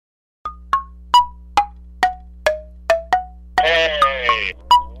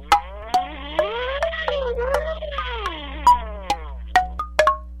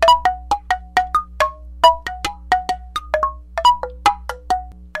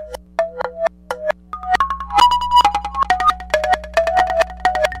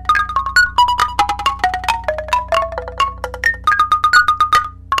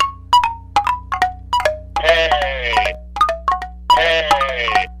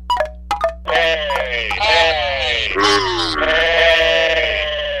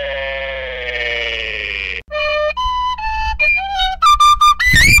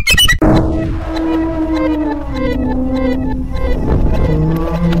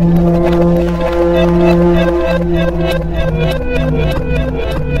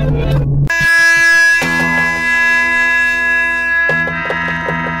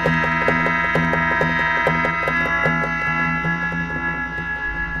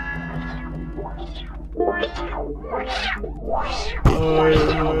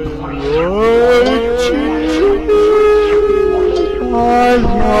I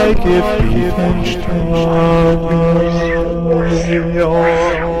like if you can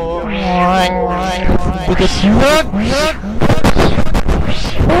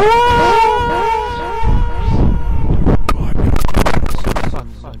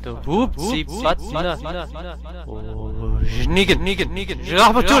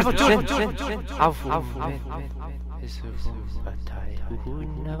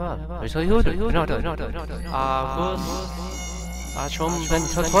Schon wenn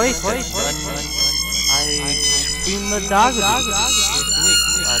vertäuscht prima Tage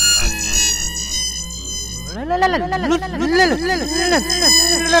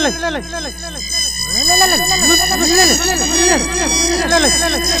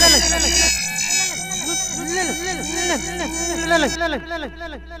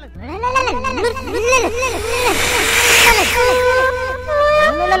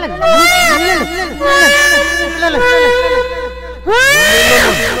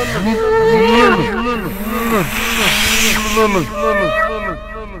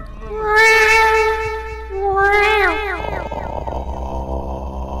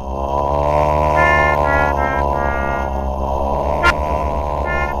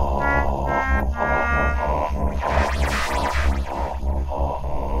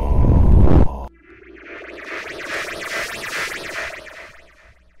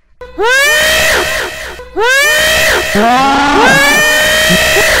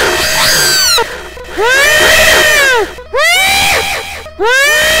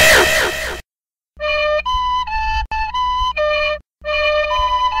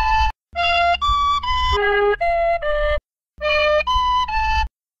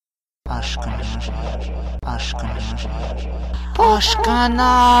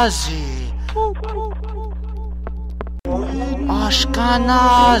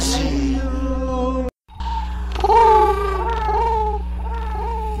Ashkenazi.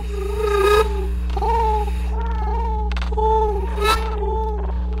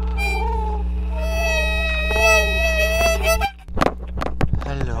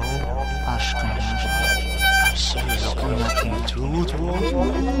 Hello, Ashkenazi. I see you looking at me too.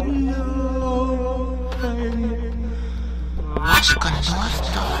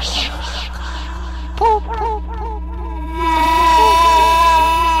 Ashkenazi.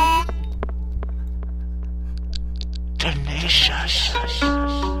 Delicious.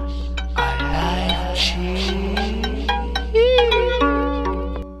 I like cheese.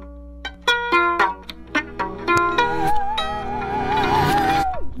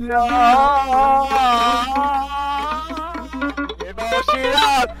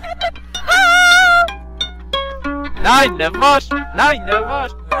 Nein, der Wurst! Nein, der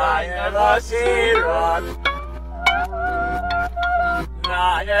Wurst! Nein, der Wurst!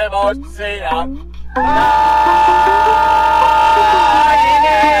 Nein, der Wurst!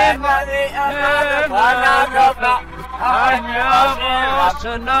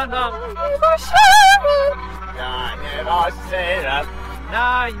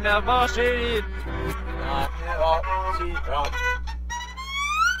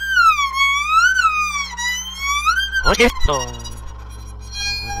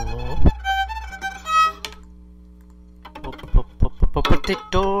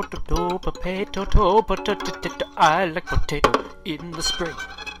 Potato, I like potato in the spring.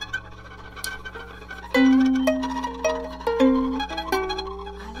 I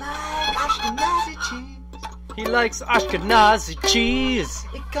like Ashkenazi cheese. He likes Ashkenazi cheese.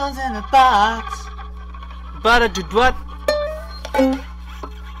 It comes in a box. But I do what? It's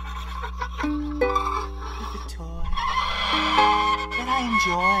a toy that I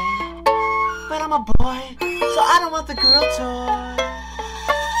enjoy. But I'm a boy, so I don't want the girl toy.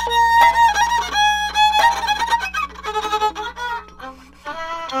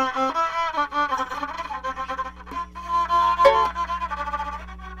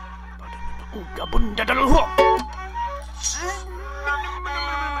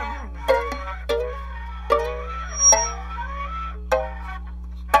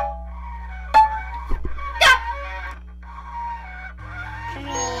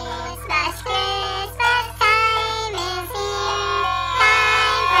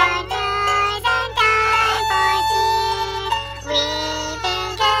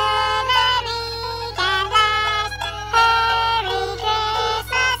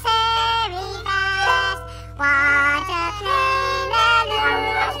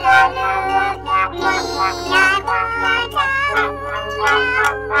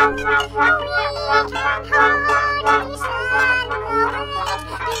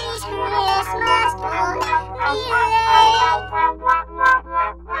 Christmas.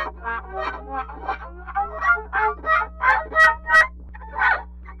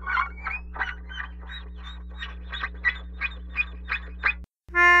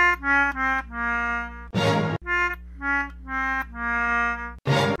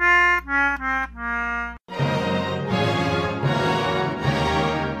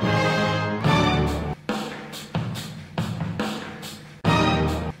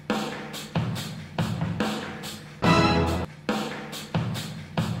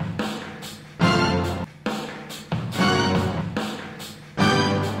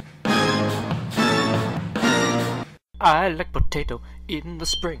 I like potato in the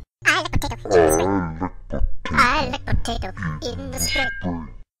spring. I like potato in the spring. I like potato in the spring.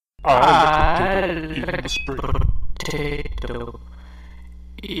 I like potato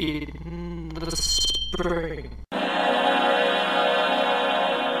in the spring.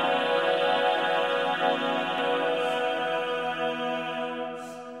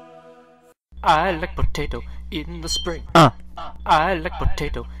 I like potato in the spring. I like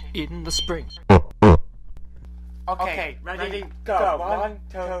potato in the spring. Okay, ready, go. 1,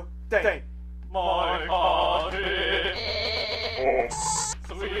 2, 3. My heart is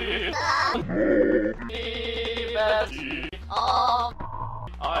sweet liberty.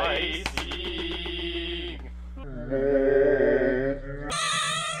 I sing.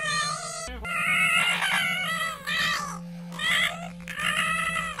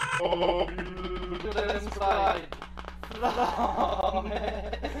 Oh, beautiful slide from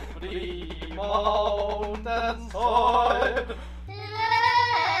every mountain side.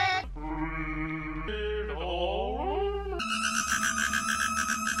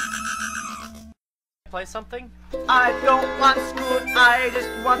 Play something? I don't want school, I just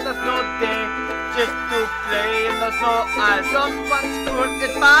want a snow day. Just to play in the snow. I don't want school,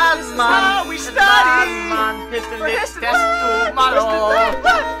 it's bad man. How we study for history test tomorrow.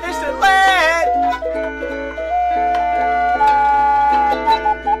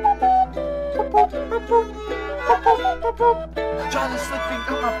 John is sleeping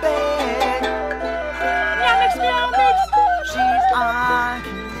on my bed. Meow mix, meow mix. She's on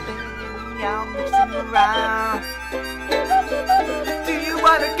meow mixing around. Do you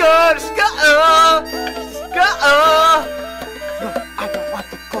wanna go to school? School? No, I don't want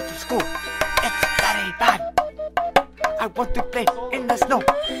to go to school. It's very bad. I want to play in the snow.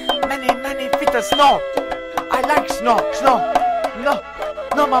 Many feet of snow. I like snow. No,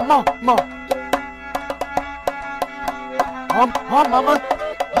 mama, mama. Mama,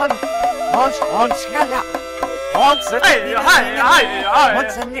 skalla.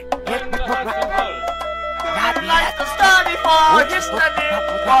 I'd like to study for history.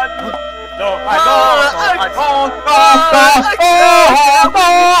 No, I don't.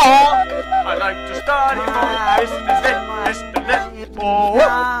 I like to study for history.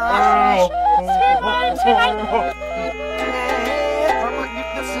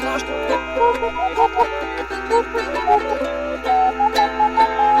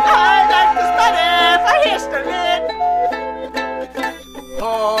 I like to study for history.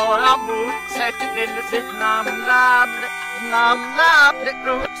 Våra motsätter till sitt namn, det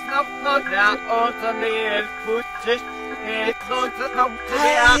rot snabbt några och så ner kvotet. Ett långt så snabbt det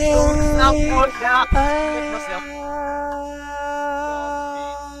är snabbt några.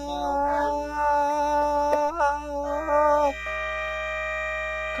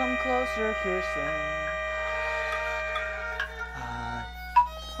 Come closer, Kirsten.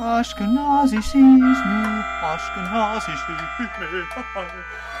 Ashkenazi sees me, Ashkenazi sees me.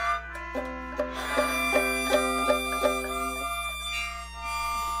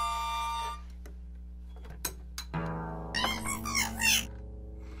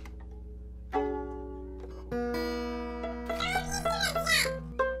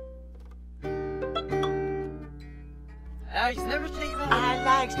 I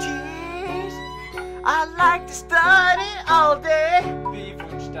like cheese. I like to study all day.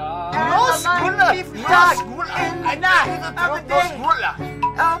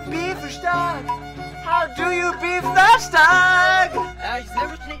 Beaverstag. How do you beef that stag?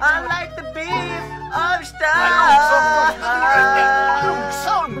 I like the beef of stag.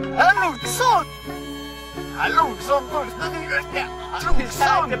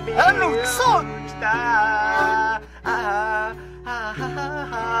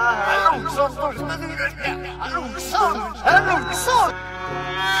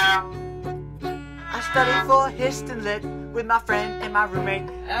 I studied for Hist and Lit with my friend and my roommate.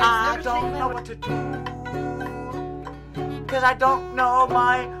 I don't know what to do, 'cause I don't know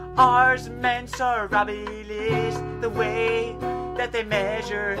my R's, mensurabilities, the way that they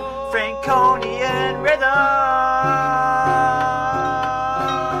measure Franconian rhythm.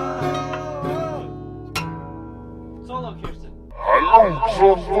 Solo, Kirsten.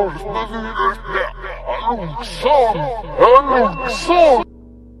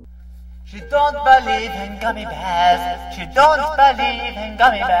 She don't believe in gummy bears. She don't believe in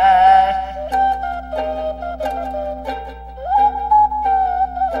gummy bears.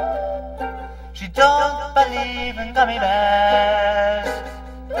 She don't believe in gummy bears.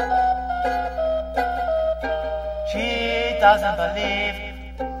 She doesn't believe.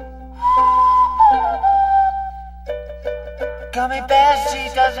 Gummy bears, she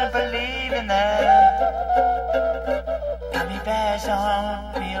doesn't believe in them. bears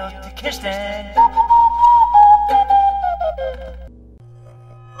on field to Kirsten.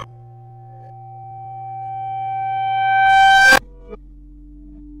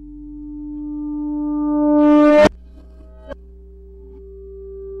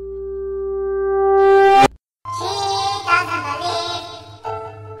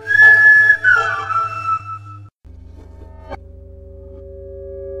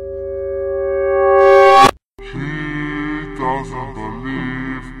 Doesn't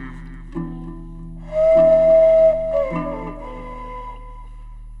believe.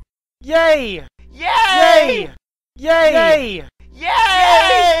 Yay! Yay! Yay!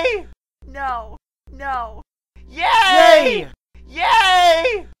 Yay! No. No. Yay!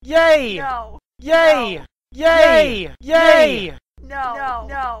 Yay! Yay! No. Yay! Yay! Yay! No. No.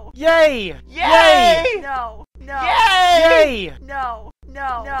 No. Yay! Yay! No. No. Yay! No.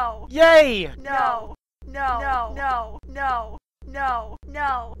 No. No. Yay! No. No. No. No. No. No.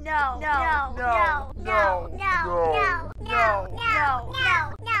 No. No. No. No. No. No.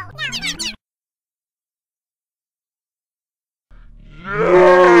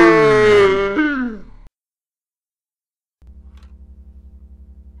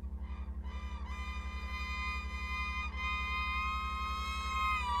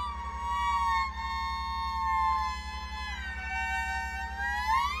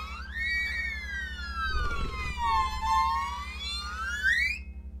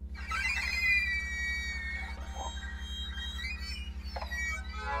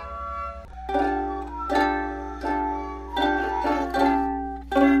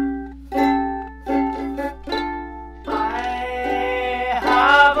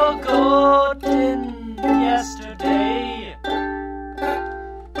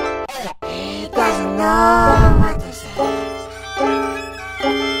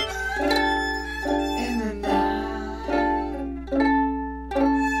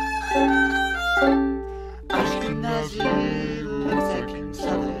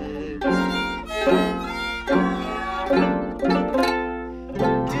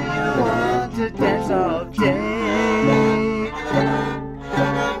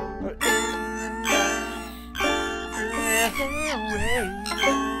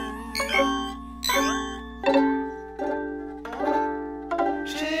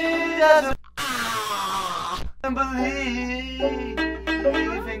 Believe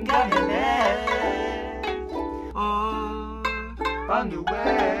in godliness or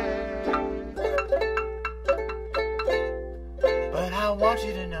underwear, but I want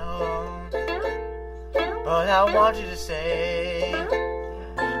you to know, but I want you to say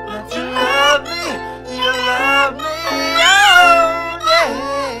that you love me all day,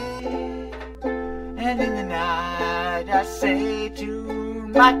 and in the night I say to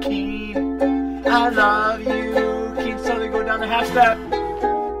my Keane, I love you, Keane. Slowly go down the half step.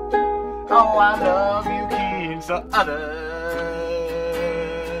 Oh, I love you, Keane. So other.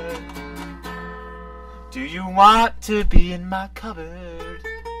 Do you want to be in my cupboard?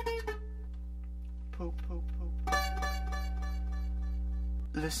 Poop, poop, poop.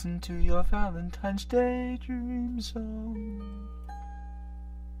 Listen to your Valentine's Day dream song.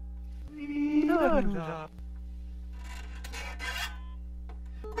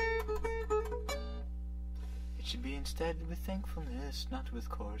 It should be instead with thankfulness, not with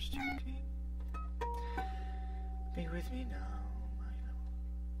chorus chanting. Be with me now,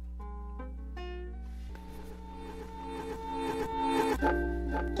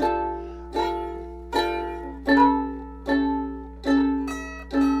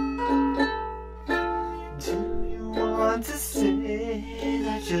 Do you want to say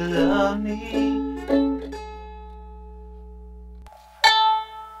that you love me?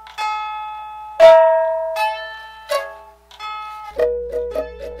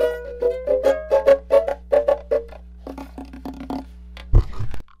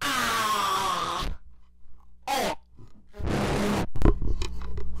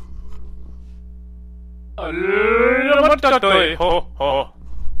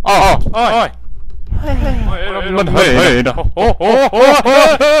 Man hejda!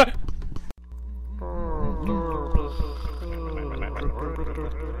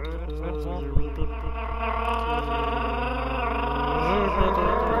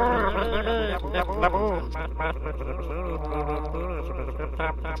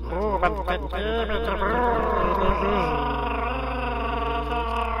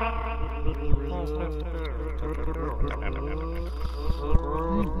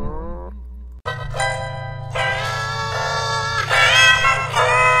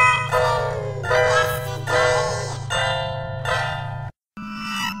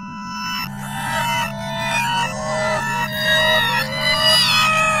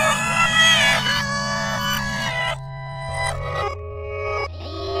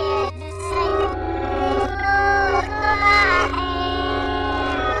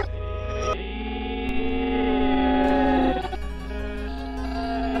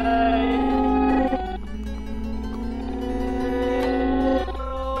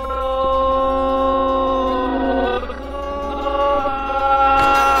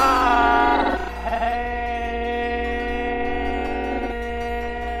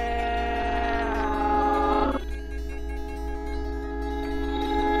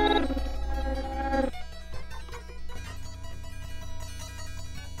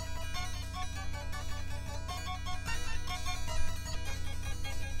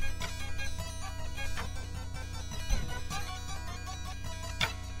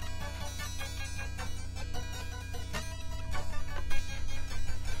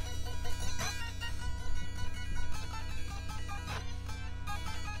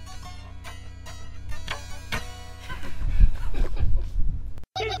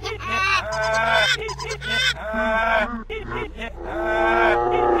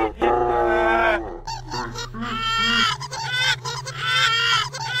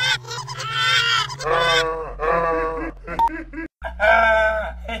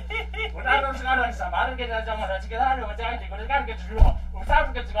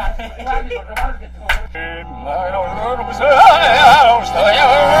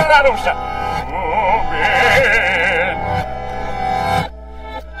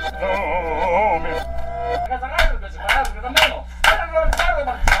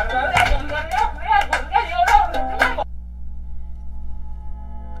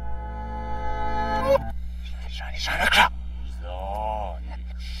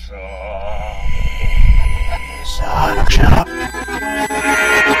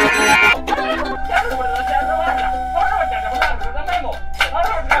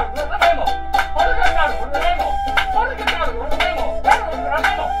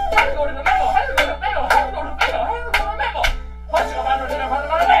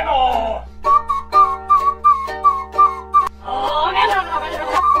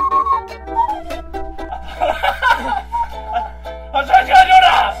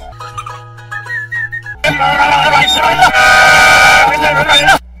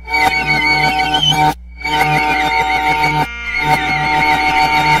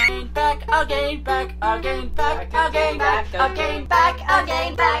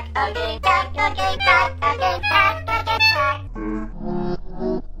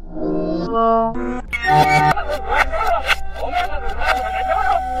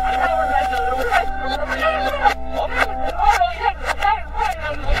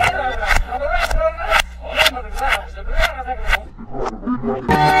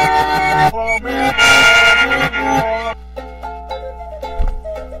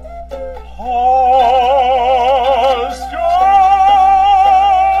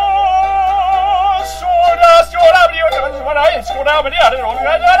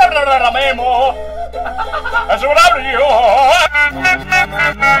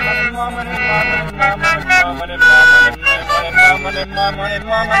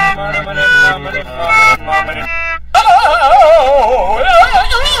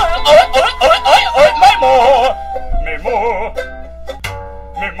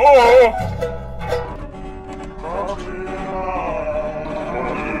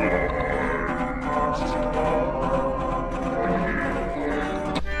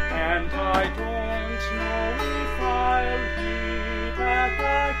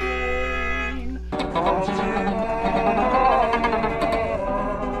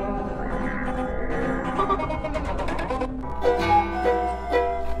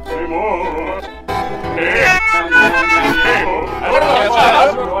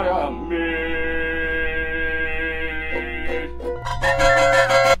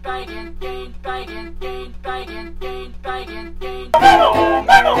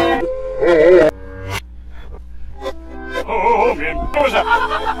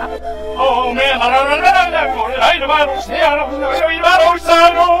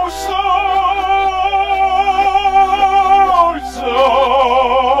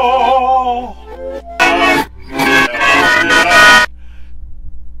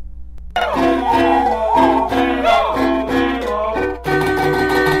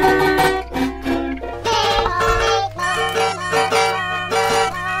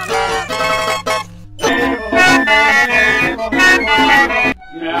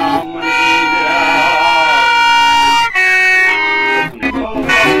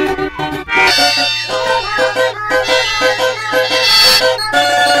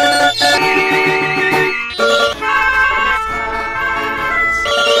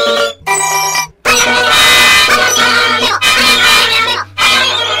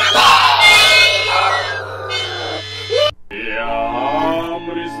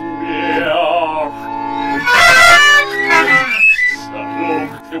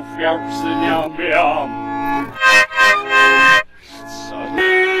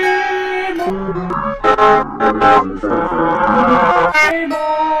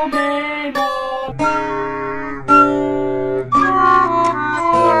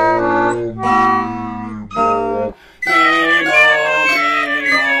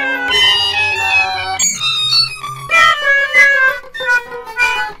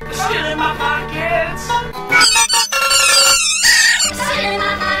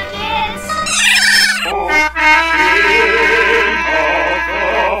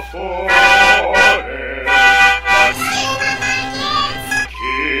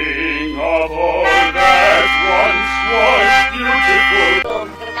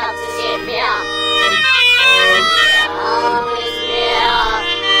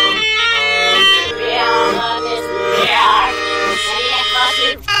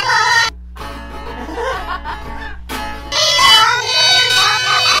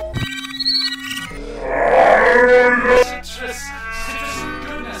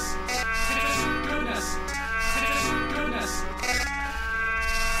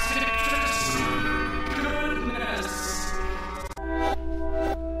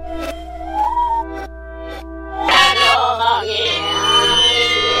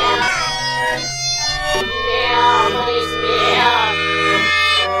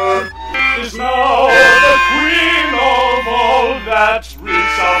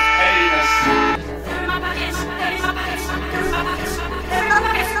 of heinous.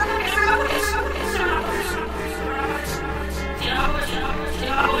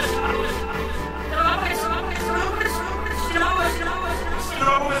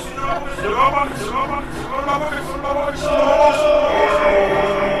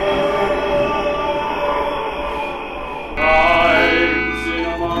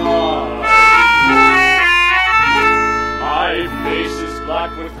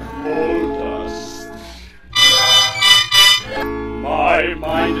 With coal dust. My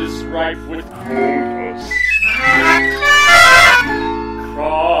mind is rife with coal dust.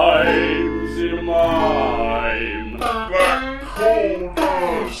 Crimes in a mine. Black coal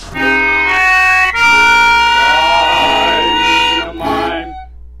dust. Crimes in a mine.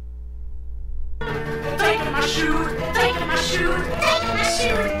 Taking my shoe, taking my shoe, taking my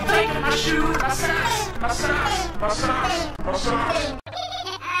shoe, taking my shoe, massage, massage, massage, massage.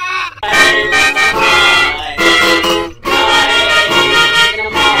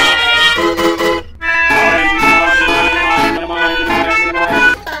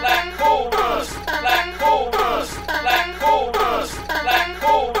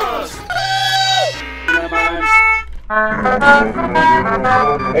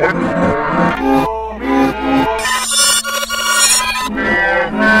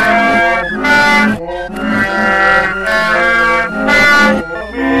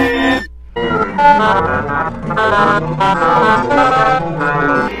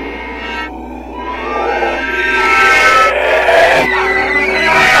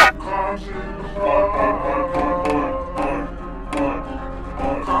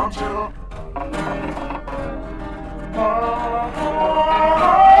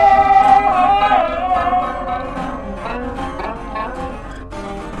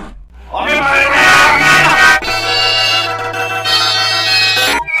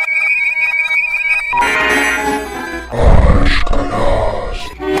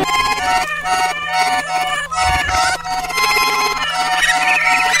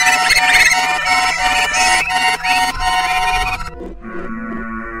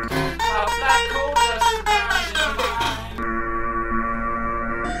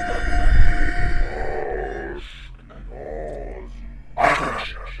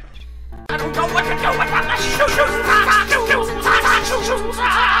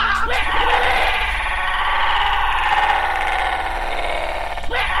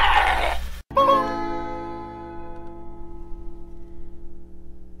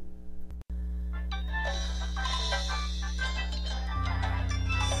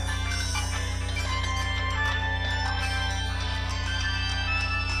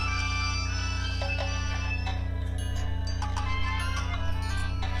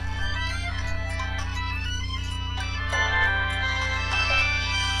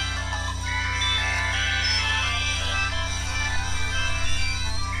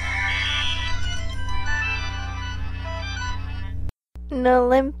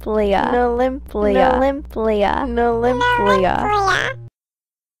 Nymplia, Nymplia, Nymplia, Nymplia.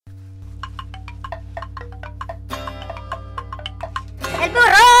 ¡El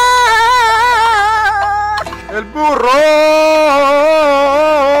burro! ¡El burro!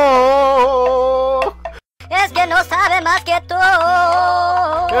 Es que no sabe más que tú.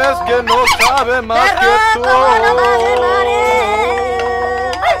 Es que no sabe más que tú.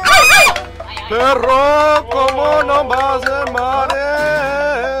 Perro como no más de mare.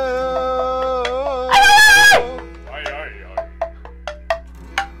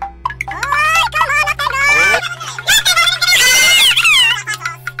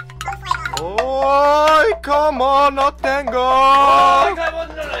 ¡Ay, cómo no tengo!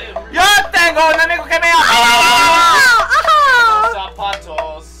 ¡Yo tengo un amigo que me ama!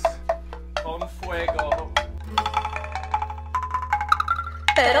 Zapatos con fuego.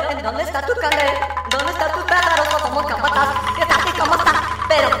 Pero ¿en dónde está tu cangre? ¿Dónde está tu pájaro como campatas? ¿Qué tal y cómo está?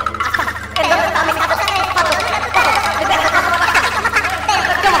 Pero hasta ¿en dónde está mi zapatos?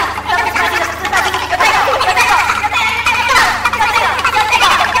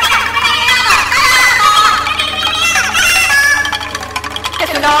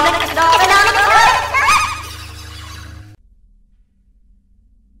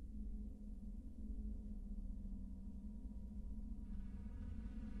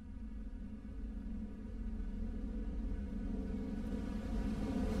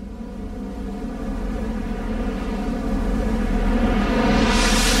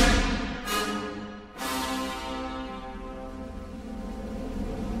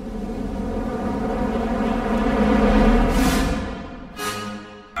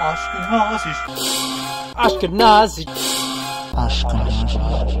 Ashkenazi.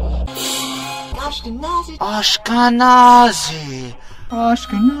 Ashkenazi.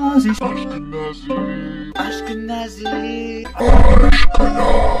 Ashkenazi. Ashkenazi.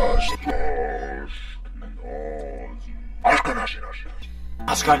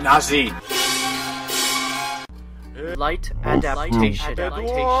 Ashkenazi. Light adaptation.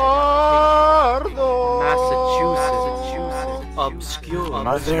 Massachusetts. Obscure.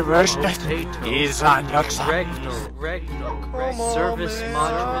 Mother Russia is on your side. Service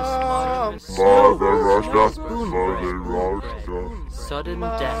module. Mother Russia. Sudden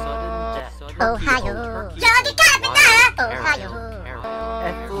death. Ohio. 저기 갑니다. Ohio.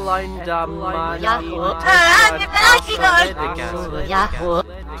 Ethline damani. Yahoo.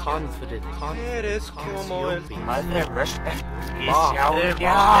 Confident. Mother Russia is your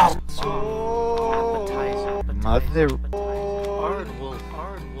Mother Hardwood.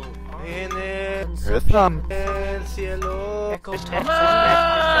 her thumb.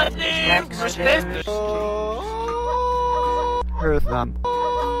 Her thumb.